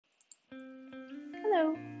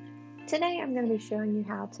Hello! Today I'm going to be showing you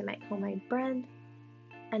how to make homemade bread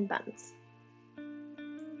and buns.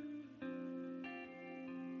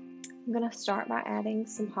 I'm going to start by adding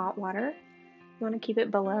some hot water. You want to keep it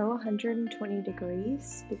below 120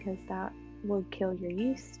 degrees because that will kill your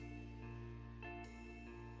yeast.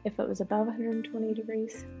 If it was above 120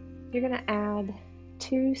 degrees, you're going to add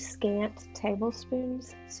 2 scant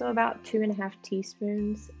tablespoons, so about 2.5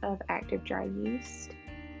 teaspoons of active dry yeast.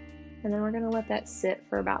 And then we're going to let that sit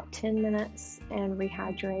for about 10 minutes and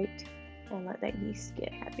rehydrate and let that yeast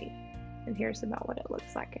get heavy. And here's about what it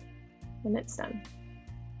looks like when it's done.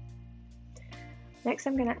 Next,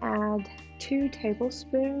 I'm going to add 2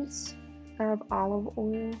 tablespoons of olive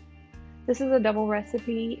oil. This is a double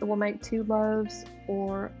recipe. It will make 2 loaves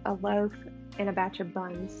or a loaf and a batch of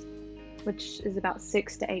buns, which is about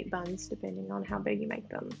 6 to 8 buns depending on how big you make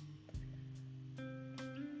them.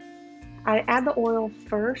 I add the oil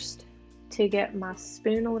first to get my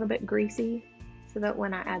spoon a little bit greasy so that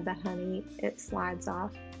when I add the honey, it slides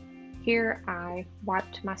off. Here I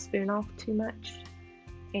wiped my spoon off too much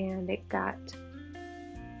and it got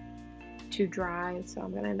too dry, so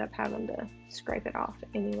I'm going to end up having to scrape it off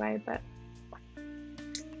anyway, but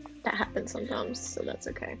that happens sometimes, so that's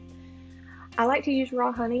okay. I like to use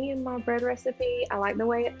raw honey in my bread recipe. I like the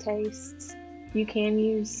way it tastes. You can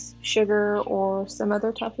use sugar or some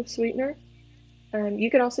other type of sweetener.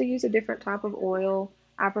 You could also use a different type of oil.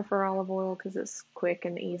 I prefer olive oil because it's quick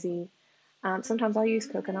and easy. Sometimes I'll use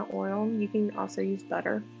coconut oil. You can also use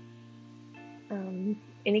butter.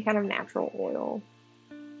 Any kind of natural oil.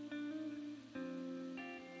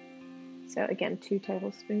 So again, 2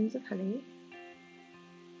 tablespoons of honey.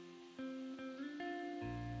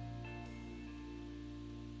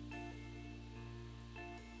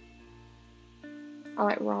 I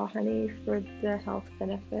like raw honey for the health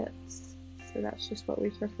benefits, so that's just what we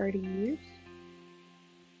prefer to use.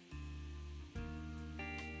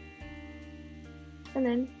 And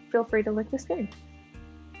then feel free to lick the spoon.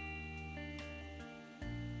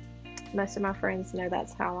 Most of my friends know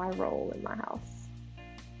that's how I roll in my house.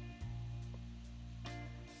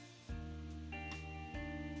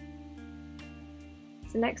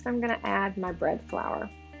 So next I'm going to add my bread flour.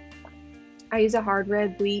 I use a hard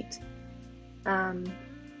red wheat.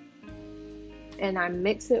 And I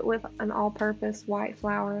mix it with an all-purpose white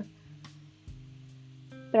flour,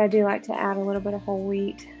 but I do like to add a little bit of whole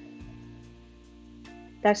wheat.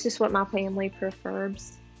 That's just what my family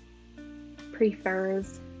prefers,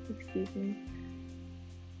 excuse me.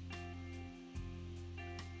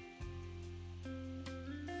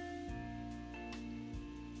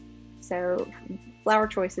 So flour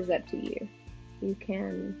choice is up to you. You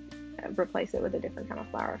can replace it with a different kind of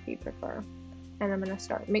flour if you prefer. And I'm going to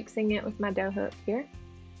start mixing it with my dough hook here.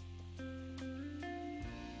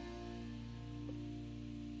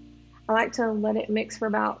 I like to let it mix for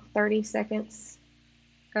about 30 seconds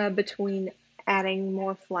between adding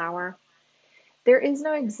more flour. There is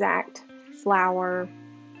no exact flour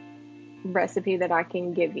recipe that I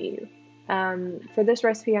can give you. For this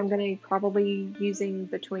recipe, I'm going to be probably using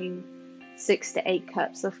between 6 to 8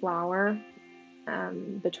 cups of flour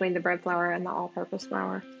between the bread flour and the all-purpose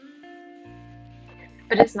flour.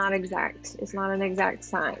 But it's not exact. It's not an exact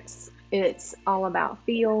science. It's all about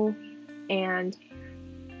feel and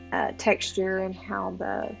texture and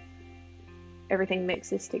how everything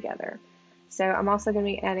mixes together. So I'm also going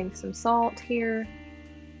to be adding some salt here.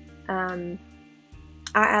 I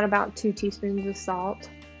add about 2 teaspoons of salt,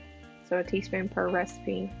 so a teaspoon per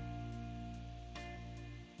recipe.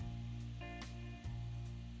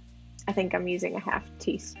 I think I'm using a half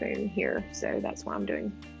teaspoon here, so that's why I'm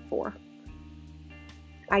doing 4.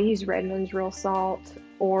 I use Redmond's real salt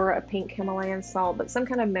or a pink Himalayan salt, but some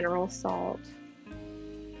kind of mineral salt.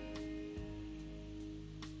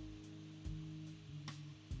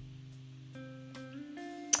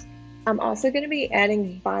 I'm also going to be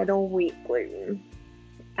adding Vital wheat gluten.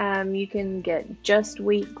 You can get just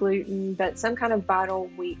wheat gluten, but some kind of Vital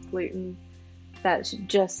wheat gluten that's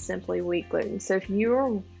just simply wheat gluten. So if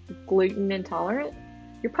you're gluten intolerant,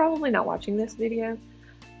 you're probably not watching this video,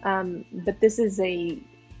 but this is a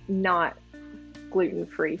not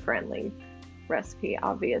gluten-free friendly recipe,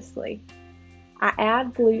 obviously. I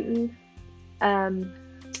add gluten.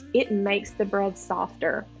 It makes the bread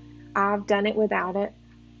softer. I've done it without it,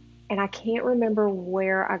 and I can't remember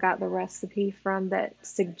where I got the recipe from that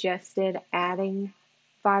suggested adding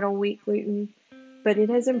Vital wheat gluten, but it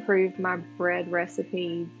has improved my bread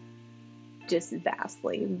recipe just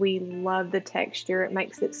vastly. We love the texture. It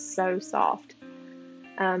makes it so soft.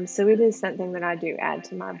 So it is something that I do add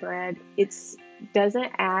to my bread. It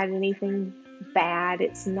doesn't add anything bad.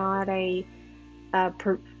 It's not a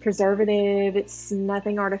preservative. It's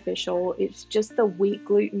nothing artificial. It's just the wheat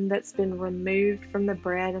gluten that's been removed from the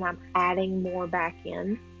bread, and I'm adding more back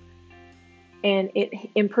in. And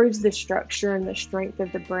it improves the structure and the strength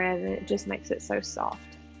of the bread, and it just makes it so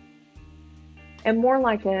soft. And more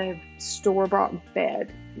like a store-bought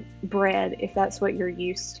bread, if that's what you're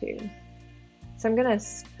used to. So I'm going to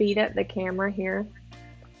speed up the camera here.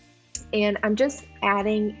 And I'm just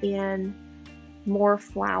adding in more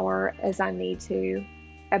flour as I need to,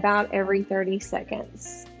 about every 30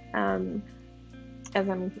 seconds, as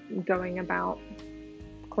I'm going about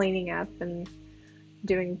cleaning up and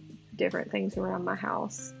doing different things around my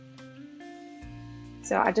house.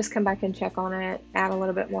 So I just come back and check on it, add a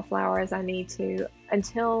little bit more flour as I need to,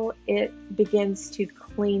 until it begins to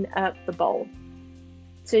clean up the bowl.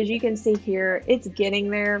 So as you can see here, it's getting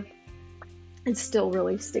there. It's still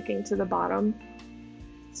really sticking to the bottom.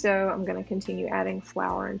 So I'm going to continue adding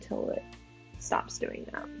flour until it stops doing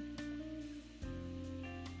that.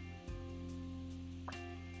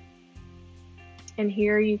 And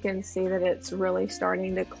here you can see that it's really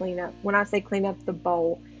starting to clean up. When I say clean up the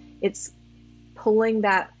bowl, it's pulling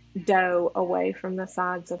that dough away from the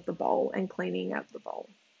sides of the bowl and cleaning up the bowl.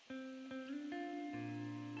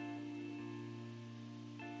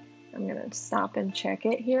 I'm going to stop and check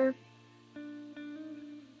it here.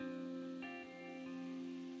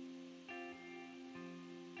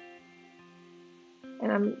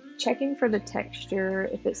 And I'm checking for the texture,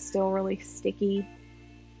 if it's still really sticky.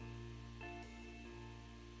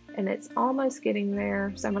 And it's almost getting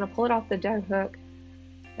there. So I'm going to pull it off the dough hook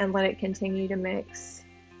and let it continue to mix.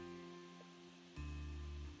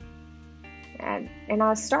 And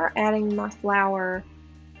I'll start adding my flour.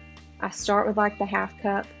 I start with like the half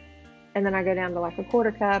cup, and then I go down to like a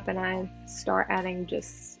quarter cup, and I start adding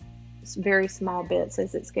just very small bits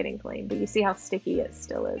as it's getting clean. But you see how sticky it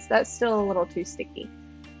still is. That's still a little too sticky.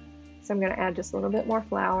 So I'm going to add just a little bit more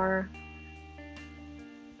flour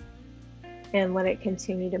and let it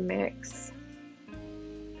continue to mix.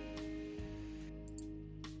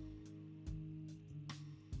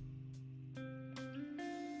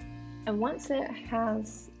 And once it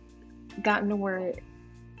has gotten to where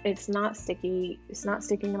it's not sticky, it's not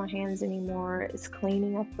sticking to my hands anymore, it's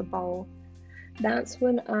cleaning up the bowl, that's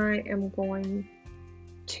when I am going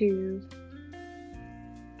to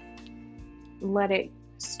let it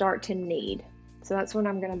start to knead. So that's when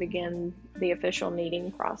I'm going to begin the official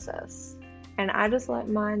kneading process. And I just let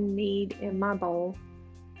mine knead in my bowl.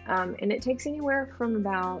 And it takes anywhere from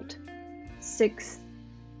about 6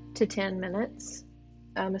 to 10 minutes,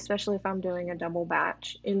 especially if I'm doing a double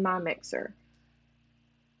batch in my mixer.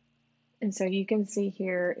 And so you can see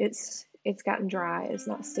here, it's gotten dry. It's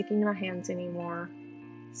not sticking to my hands anymore.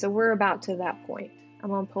 So we're about to that point. I'm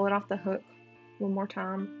going to pull it off the hook one more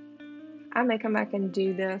time. I may come back and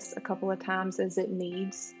do this a couple of times as it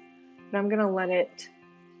kneads, but I'm going to let it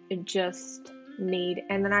just knead,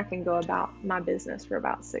 and then I can go about my business for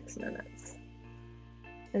about 6 minutes.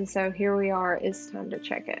 And so here we are, it's time to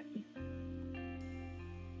check it.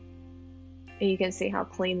 And you can see how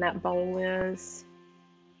clean that bowl is.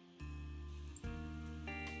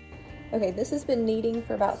 Okay, this has been kneading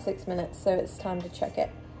for about 6 minutes, so it's time to check it.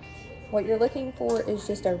 What you're looking for is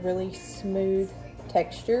just a really smooth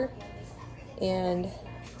texture, and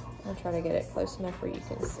I'll try to get it close enough where you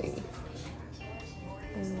can see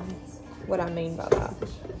what I mean by that.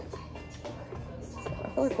 So I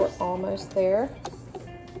feel like we're almost there.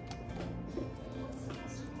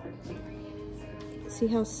 See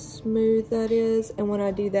how smooth that is? And when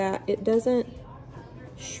I do that, it doesn't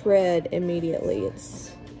shred immediately.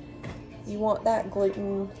 You want that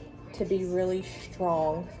gluten to be really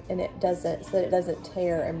strong, and it doesn't, so that it doesn't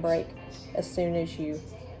tear and break as soon as you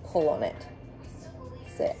pull on it.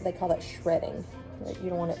 So they call that shredding. You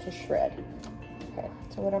don't want it to shred. Okay,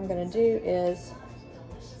 so what I'm going to do is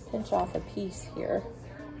pinch off a piece here.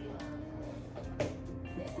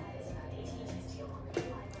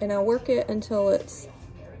 And I work it until it's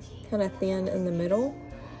kind of thin in the middle.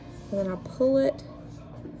 And then I pull it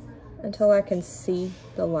until I can see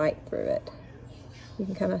the light through it. You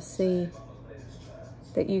can kind of see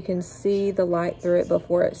that you can see the light through it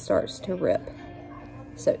before it starts to rip.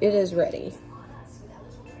 So it is ready.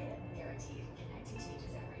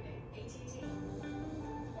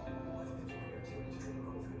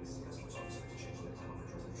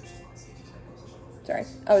 Sorry,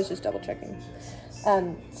 I was just double checking.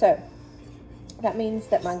 So that means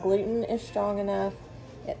that my gluten is strong enough,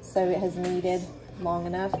 so it has kneaded long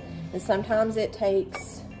enough. And sometimes it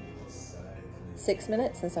takes 6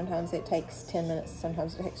 minutes, and sometimes it takes 10 minutes,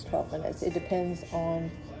 sometimes it takes 12 minutes. It depends on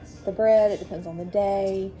the bread, it depends on the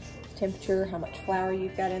day, temperature, how much flour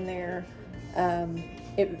you've got in there.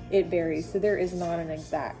 It varies, so there is not an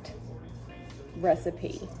exact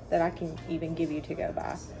recipe that I can even give you to go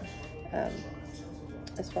by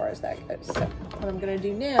as far as that goes. So what I'm gonna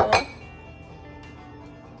do now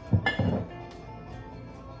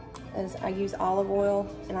is I use olive oil,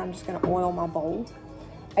 and I'm just gonna oil my bowl.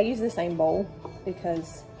 I use the same bowl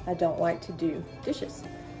because I don't like to do dishes.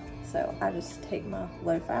 So I just take my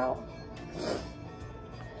loaf out,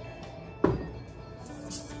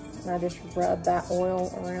 and I just rub that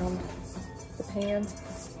oil around the pan,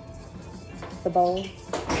 the bowl,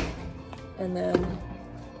 and then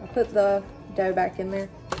I put the dough back in there,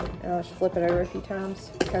 and I'll just flip it over a few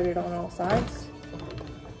times, coat it on all sides.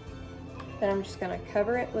 Then I'm just gonna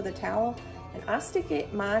cover it with a towel, and I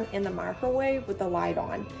stick mine in the microwave with the light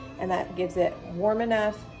on, and that gives it warm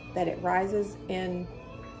enough that it rises in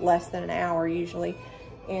less than an hour usually,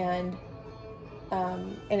 and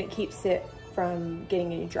it keeps it from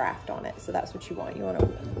getting any draft on it. So that's what you want. You want a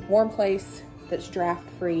warm place that's draft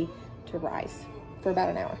free to rise for about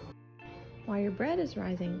an hour. While your bread is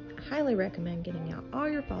rising, I highly recommend getting out all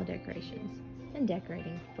your fall decorations and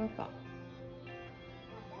decorating for fall.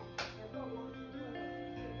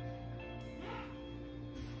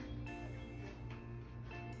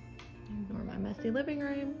 Ignore my messy living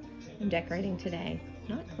room. I'm decorating today,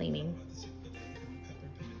 not cleaning.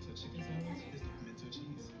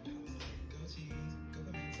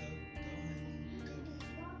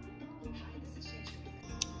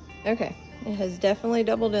 Okay, it has definitely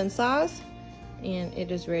doubled in size, and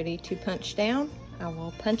it is ready to punch down. I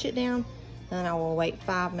will punch it down, and I will wait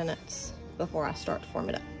 5 minutes before I start to form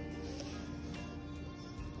it up.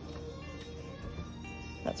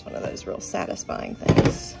 That's one of those real satisfying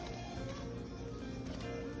things.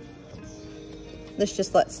 This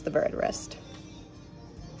just lets the bread rest.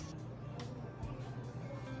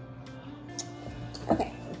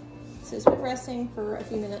 Okay, so it's been resting for a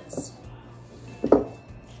few minutes,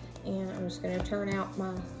 and I'm just going to turn out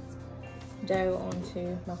my dough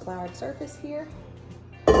onto my floured surface here.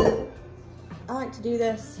 I like to do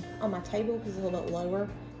this on my table because it's a little bit lower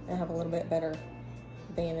and I have a little bit better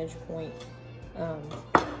vantage point to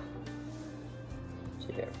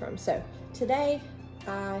do it from. So today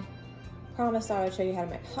I promised I would show you how to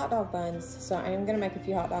make hot dog buns, so I am going to make a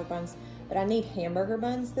few hot dog buns, but I need hamburger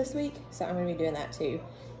buns this week, so I'm going to be doing that too.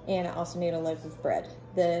 And I also need a loaf of bread.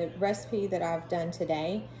 The recipe that I've done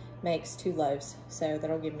today makes 2 loaves, so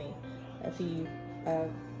that'll give me a few,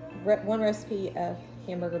 one recipe of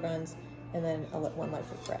hamburger buns and then 1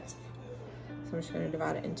 loaf of bread. So I'm just going to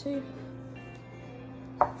divide it in 2.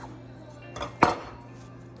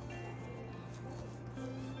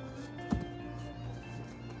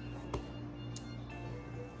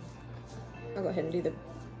 I'll go ahead and do the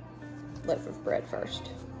loaf of bread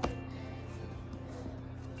first.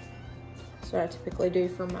 So what I typically do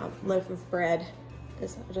for my loaf of bread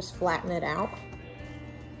is I just flatten it out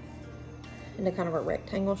into kind of a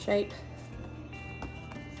rectangle shape.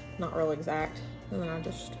 Not real exact. And then I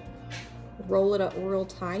just roll it up real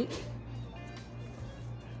tight.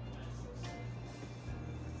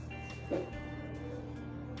 And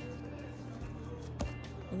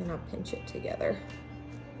then I pinch it together.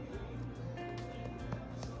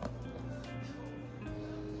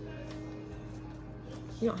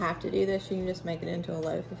 You don't have to do this, you can just make it into a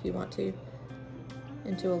loaf if you want to,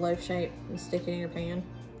 into a loaf shape and stick it in your pan.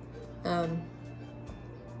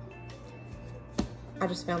 I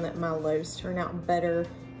just found that my loaves turn out better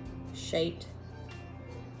shaped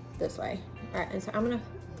this way. All right, and so I'm gonna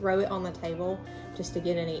throw it on the table just to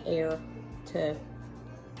get any air to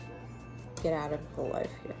get out of the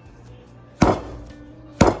loaf here.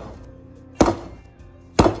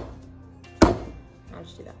 I'll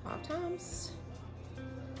just do that 5 times.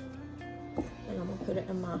 And I'm gonna put it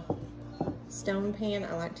in my stone pan.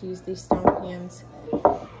 I like to use these stone pans.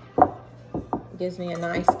 It gives me a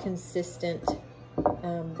nice consistent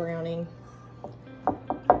browning.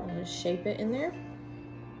 I'm gonna shape it in there. And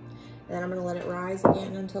then I'm gonna let it rise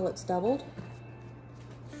again until it's doubled.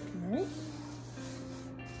 All right.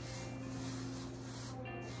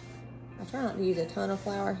 I try not to use a ton of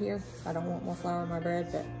flour here. I don't want more flour in my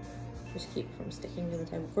bread, but just keep it from sticking to the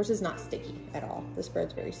table. Of course, it's not sticky at all. This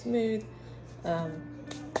bread's very smooth. All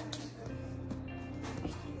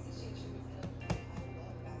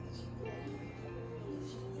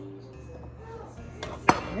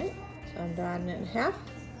right, so I'm dividing it in half,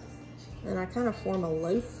 and I kind of form a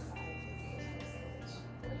loaf,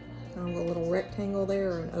 kind of a little rectangle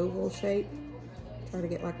there, or an oval shape. Try to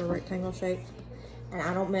get like a rectangle shape, and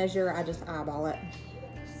I don't measure, I just eyeball it.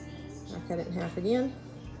 I cut it in half again.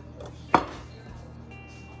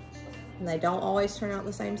 and they don't always turn out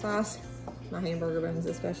the same size. My hamburger buns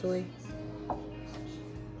especially.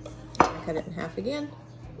 I cut it in half again.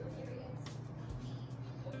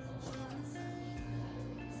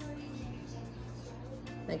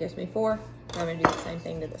 That gives me 4. I'm gonna do the same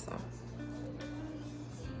thing to this side.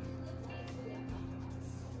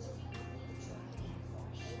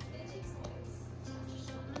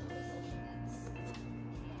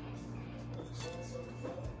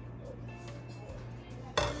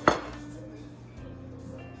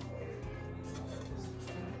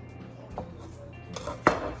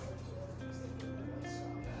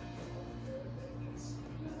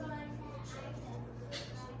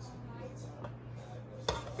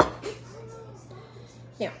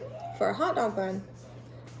 Now, for a hot dog bun,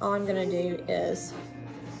 all I'm gonna do is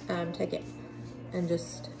take it and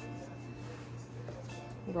just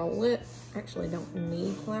roll it. Actually, don't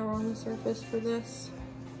need flour on the surface for this.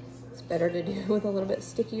 It's better to do with a little bit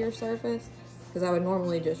stickier surface because I would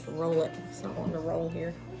normally just roll it. It's not wanting to roll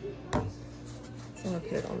here. So I'm gonna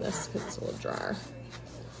put it on this because it's a little drier.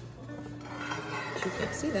 But you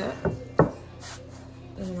can't see that.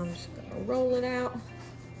 And then I'm just gonna roll it out.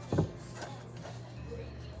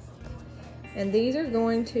 And these are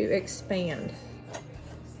going to expand.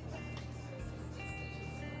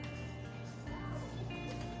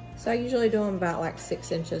 So I usually do them about like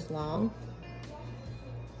 6 inches long,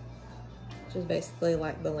 which is basically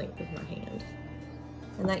like the length of my hand.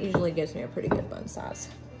 And that usually gives me a pretty good bun size.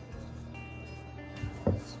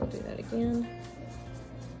 So we'll do that again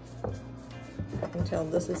until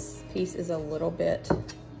this piece is a little bit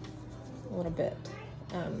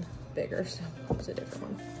bigger. So I'll use a different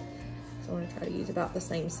one. So I'm going to try to use about the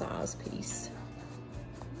same size piece.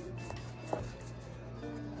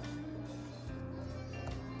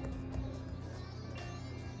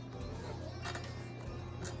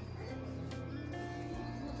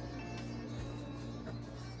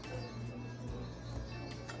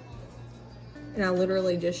 And I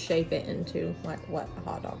literally just shape it into like what a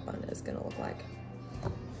hot dog bun is going to look like.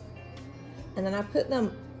 And then I put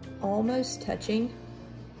them almost touching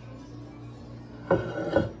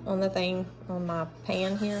on the thing on my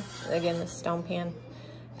pan here, again the stone pan,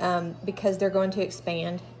 because they're going to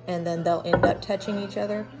expand and then they'll end up touching each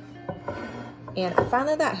other. And I find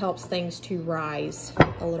that helps things to rise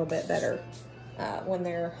a little bit better when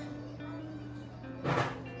they're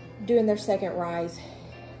doing their second rise.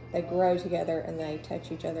 They grow together and they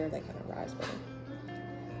touch each other, they kind of rise better.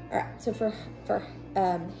 All right, so for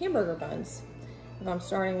hamburger buns, if I'm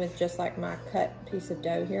starting with just like my cut piece of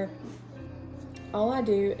dough here, all I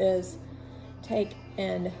do is take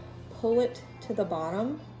and pull it to the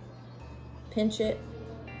bottom, pinch it,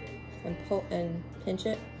 and pull and pinch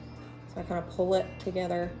it. So I kind of pull it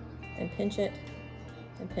together and pinch it,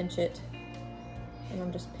 and pinch it. And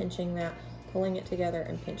I'm just pinching that, pulling it together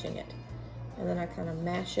and pinching it. And then I kind of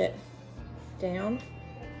mash it down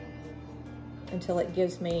until it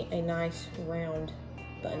gives me a nice round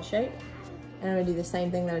bun shape. And I'm gonna do the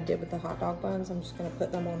same thing that I did with the hot dog buns. I'm just gonna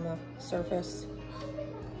put them on the surface,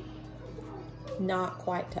 not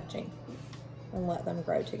quite touching, and let them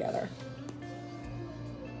grow together.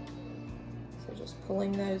 So just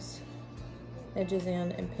pulling those edges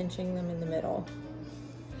in and pinching them in the middle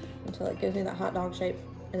until it gives me that hot dog shape,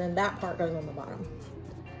 and then that part goes on the bottom.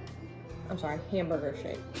 I'm sorry, hamburger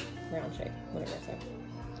shape, round shape, whatever I said.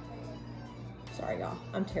 Sorry y'all,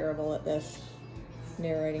 I'm terrible at this,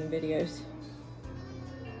 narrating videos.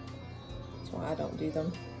 That's why I don't do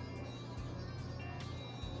them.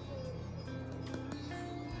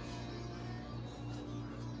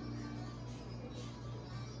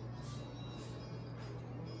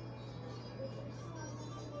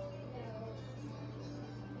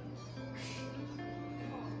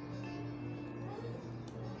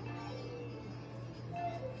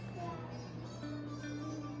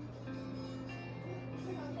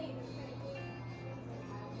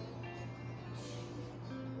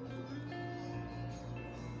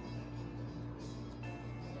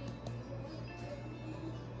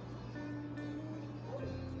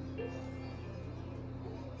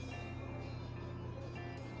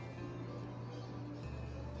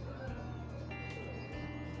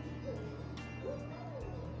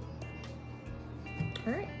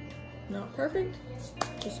 All right, not perfect,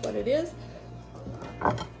 just what it is.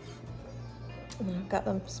 And then I've got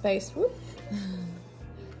them spaced, whoop,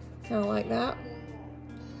 kind of like that,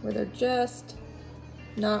 where they're just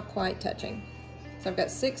not quite touching. So I've got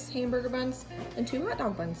 6 hamburger buns and 2 hot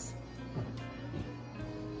dog buns.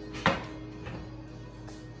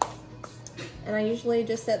 And I usually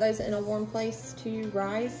just set those in a warm place to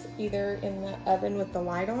rise, either in the oven with the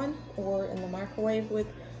light on or in the microwave with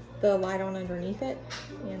the light on underneath it,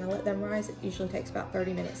 and I let them rise. It usually takes about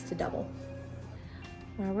 30 minutes to double.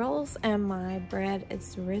 My rolls and my bread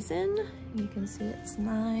is risen. You can see it's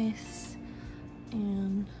nice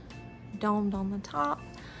and domed on the top,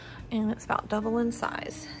 and it's about double in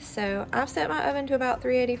size. So I've set my oven to about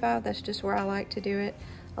 385. That's just where I like to do it.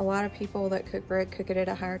 A lot of people that cook bread cook it at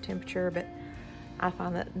a higher temperature, but I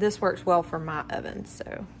find that this works well for my oven.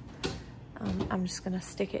 So I'm just gonna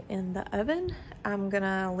stick it in the oven. I'm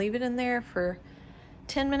gonna leave it in there for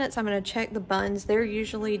 10 minutes. I'm gonna check the buns. They're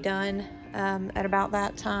usually done at about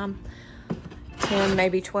that time, 10,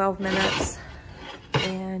 maybe 12 minutes.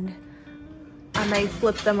 And I may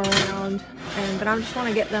flip them around, but I just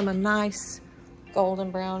wanna get them a nice golden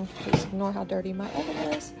brown. Just ignore how dirty my oven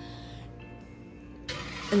is.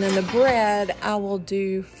 And then the bread I will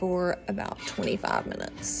do for about 25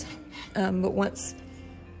 minutes. But once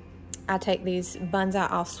I take these buns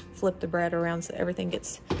out, I'll flip the bread around so everything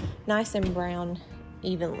gets nice and brown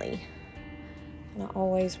evenly. And I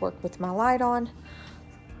always work with my light on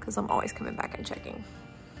because I'm always coming back and checking.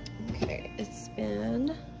 Okay, it's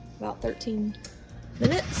been about 13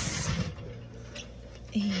 minutes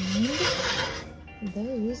and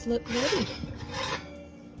those look ready.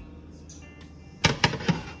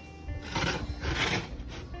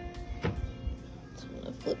 So I'm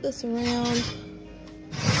gonna flip this around.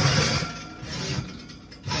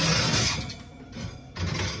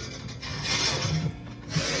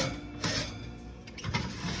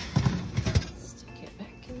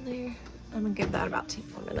 I'm gonna give that about 10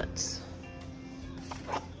 more minutes.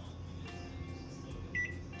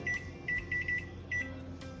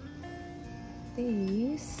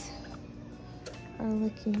 These are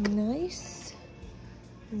looking nice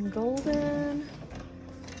and golden.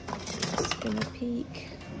 Just gonna peek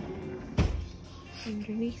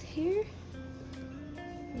underneath here.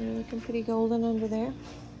 They're looking pretty golden under there.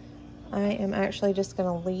 I am actually just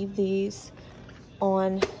gonna leave these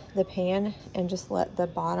on the pan and just let the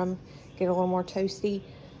bottom get a little more toasty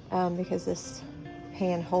because this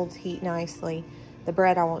pan holds heat nicely. The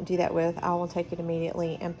bread I won't do that with. I will take it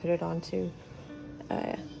immediately and put it onto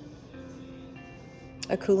a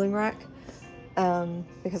cooling rack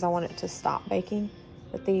because I want it to stop baking.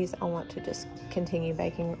 But these I want to just continue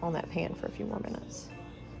baking on that pan for a few more minutes.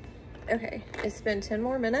 Okay, it's been 10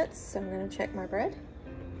 more minutes, so I'm gonna check my bread.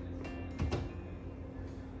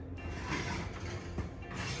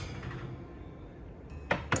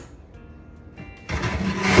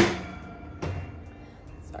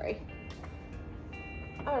 Sorry.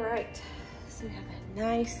 All right, so we have a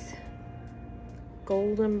nice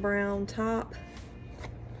golden brown top.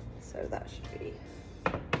 So that should be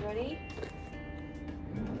ready.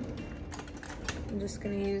 I'm just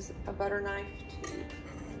gonna use a butter knife to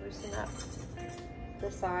loosen up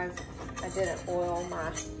the sides. I didn't oil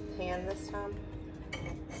my pan this time.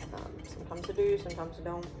 Sometimes I do, sometimes I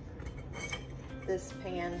don't. This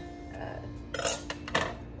pan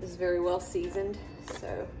is very well seasoned,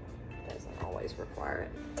 so it doesn't always require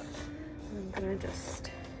it. I'm gonna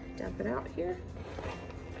just dump it out here.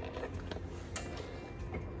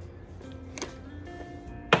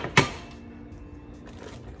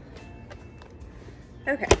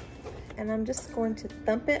 Okay, and I'm just going to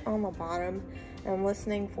thump it on the bottom, and I'm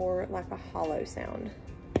listening for like a hollow sound.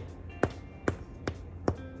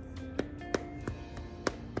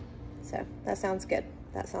 So that sounds good.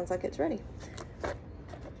 That sounds like it's ready.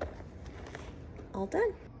 All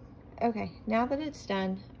done. Okay, now that it's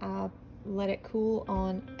done, I'll let it cool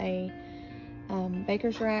on a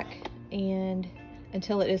baker's rack and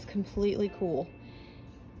until it is completely cool.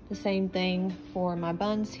 The same thing for my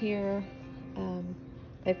buns here.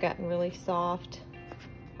 They've gotten really soft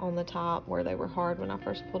on the top where they were hard when I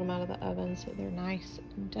first pulled them out of the oven, so they're nice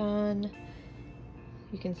and done.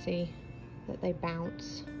 You can see that they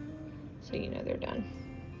bounce, so you know they're done.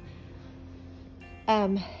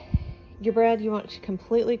 Your bread you want to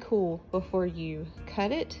completely cool before you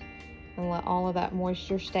cut it and let all of that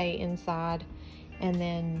moisture stay inside, and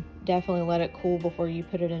then definitely let it cool before you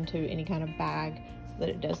put it into any kind of bag so that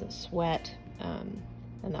it doesn't sweat, and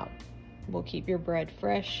that will keep your bread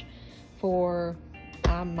fresh for,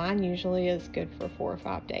 mine usually is good for 4 or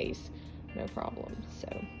 5 days, no problem. So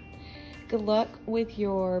good luck with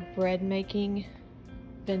your bread making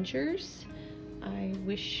ventures. I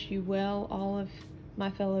wish you well, all of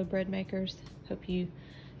my fellow bread makers. Hope you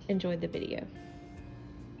enjoyed the video.